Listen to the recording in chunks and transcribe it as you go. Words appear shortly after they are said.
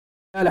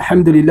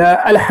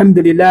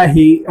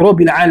Alhamdulillahi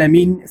Rabbil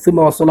Alamin,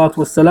 thumma wa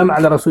salatu wa salam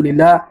ala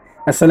Rasulillah.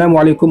 Assalamu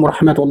alaikum wa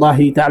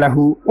rahmatullahi ta'ala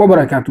wa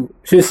barakatuh.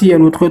 Ceci est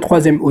notre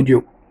troisième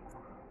audio.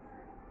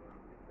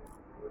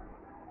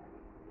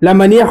 La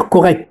manière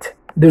correcte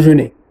de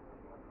jeûner.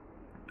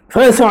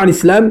 Frères et sœurs en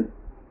islam,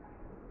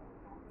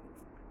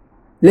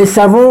 les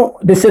savants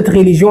de cette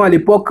religion à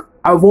l'époque,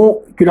 avant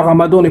que le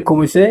ramadan ne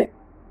commençait,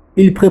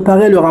 ils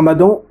préparaient le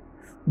ramadan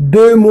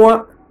 2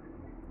 mois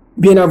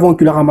bien avant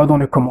que le ramadan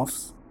ne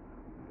commence.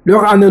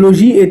 Leur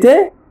analogie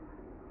était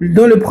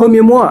dans le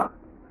premier mois,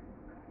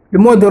 le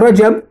mois de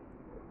Rajab,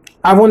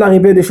 avant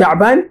l'arrivée de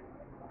Sha'ban,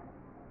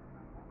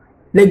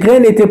 les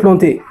graines étaient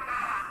plantées.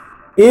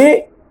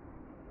 Et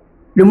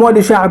le mois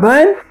de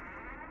Sha'ban,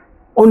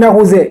 on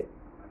arrosait.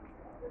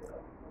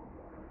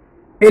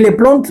 Et les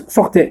plantes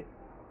sortaient.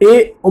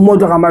 Et au mois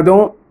de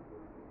Ramadan,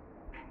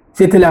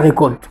 c'était la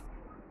récolte.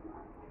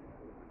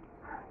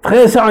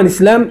 Frères et sœurs en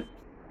islam,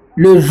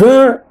 le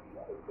jeûne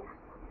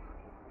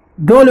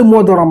dans le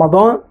mois de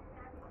Ramadan,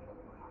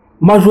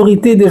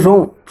 majorité des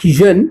gens qui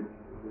jeûnent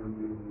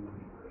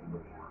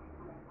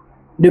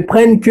ne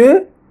prennent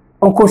que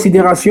en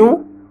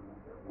considération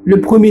le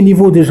premier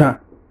niveau de jeûne.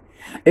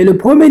 Et le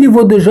premier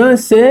niveau de jeûne,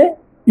 c'est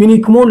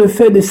uniquement le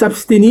fait de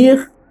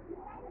s'abstenir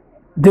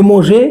de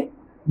manger,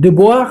 de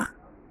boire,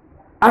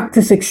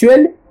 acte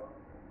sexuel,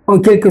 en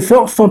quelque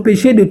sorte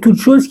s'empêcher de toute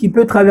chose qui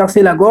peut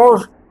traverser la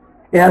gorge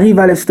et arrive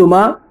à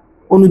l'estomac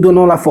en nous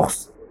donnant la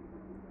force.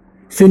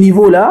 Ce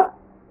niveau-là,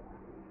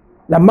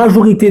 la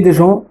majorité des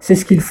gens, c'est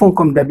ce qu'ils font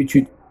comme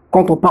d'habitude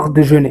quand on parle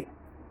de jeûner.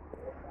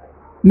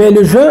 Mais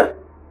le jeûne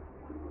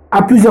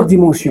a plusieurs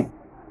dimensions.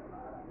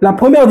 La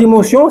première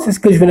dimension, c'est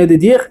ce que je venais de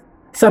dire,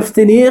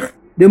 s'abstenir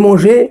de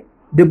manger,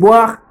 de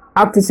boire,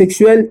 actes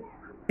sexuels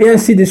et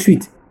ainsi de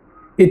suite.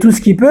 Et tout ce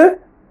qui peut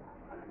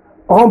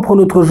rompre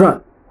notre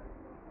jeûne.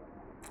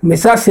 Mais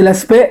ça, c'est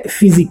l'aspect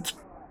physique.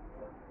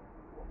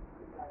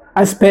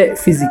 Aspect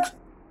physique.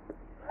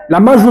 La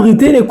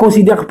majorité ne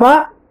considère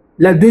pas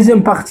la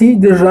deuxième partie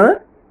de jeûne,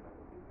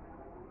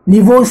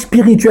 niveau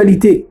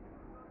spiritualité.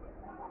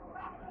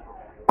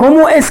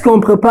 Comment est-ce qu'on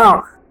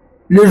prépare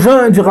le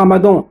jeûne du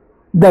Ramadan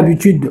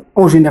d'habitude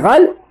en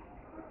général,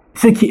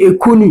 ce qui est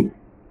connu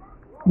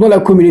dans la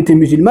communauté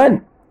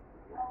musulmane,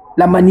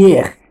 la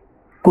manière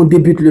qu'on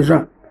débute le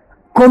jeûne.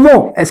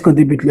 Comment est-ce qu'on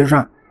débute le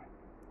jeûne?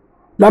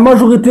 La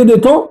majorité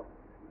du temps,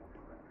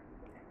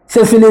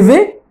 c'est se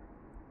lever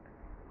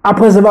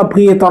après avoir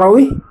prié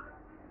Tarawih,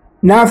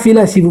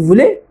 Nafila si vous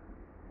voulez,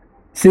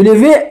 se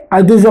lever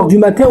à 2h du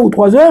matin ou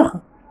 3h,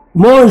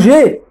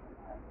 manger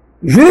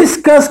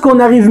jusqu'à ce qu'on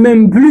n'arrive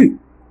même plus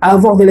à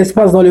avoir de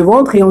l'espace dans le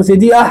ventre et on se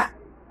dit, ah,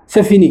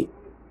 c'est fini,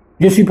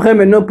 je suis prêt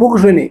maintenant pour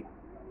jeûner.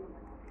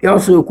 Et on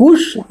se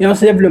recouche et on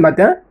se lève le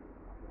matin.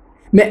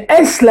 Mais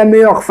est-ce la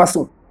meilleure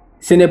façon?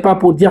 Ce n'est pas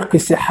pour dire que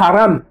c'est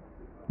haram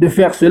de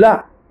faire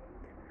cela.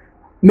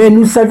 Mais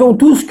nous savons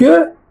tous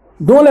que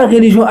dans la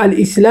religion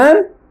al-Islam,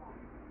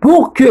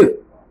 pour que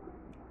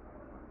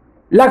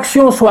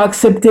l'action soit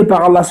acceptée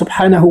par Allah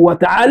subhanahu wa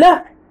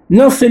ta'ala,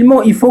 non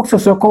seulement il faut que ça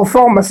soit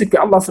conforme à ce que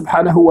Allah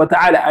subhanahu wa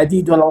ta'ala a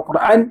dit dans le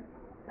Coran,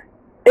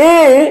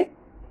 et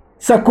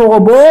ça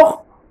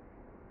corrobore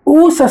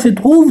ou ça se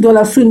trouve dans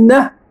la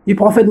sunna du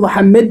prophète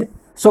Mohammed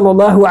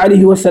sallallahu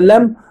alayhi wa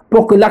sallam,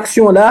 pour que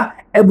l'action là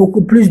ait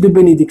beaucoup plus de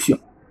bénédictions.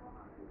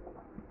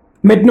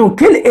 Maintenant,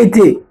 quelle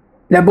était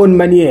la bonne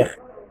manière?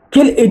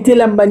 Quelle était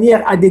la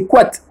manière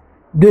adéquate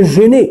de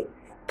jeûner?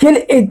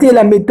 Quelle était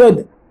la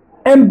méthode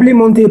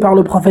implémentée par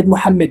le prophète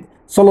Mohammed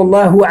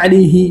sallallahu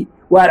alayhi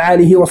wa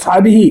alihi wa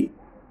sahbihi?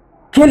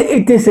 Quelle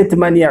était cette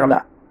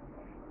manière-là?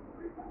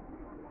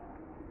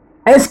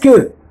 Est-ce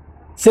que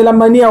c'est la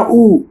manière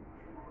où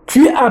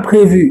tu as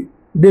prévu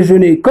de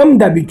jeûner comme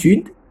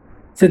d'habitude,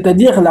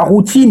 c'est-à-dire la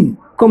routine,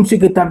 comme ce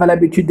que tu avais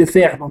l'habitude de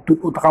faire dans tout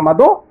autre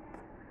ramadan,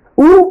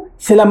 ou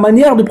c'est la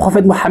manière du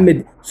prophète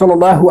Mohammed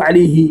sallallahu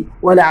alayhi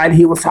wa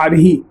alihi wa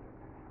sahbihi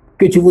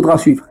que tu voudras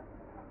suivre?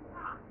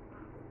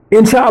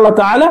 Inch'Allah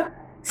ta'ala,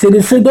 c'est de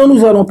ce dont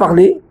nous allons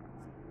parler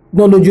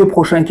dans l'audio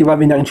prochain qui va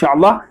venir,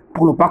 Inch'Allah,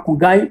 pour ne pas qu'on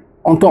gagne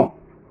en temps.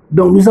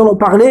 Donc nous allons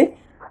parler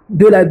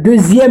de la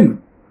deuxième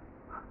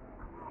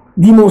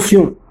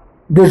dimension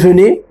de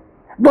jeûner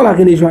dans la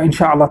religion,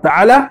 Inch'Allah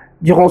ta'ala,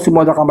 durant ce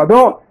mois de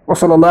Ramadan. Wa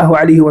sallallahu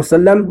alayhi wa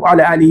sallam wa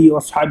ala alihi wa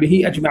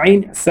sahbihi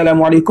ajma'in.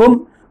 Assalamu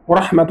alaikum wa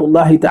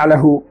rahmatullahi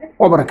ta'ala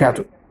wa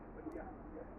barakatuh.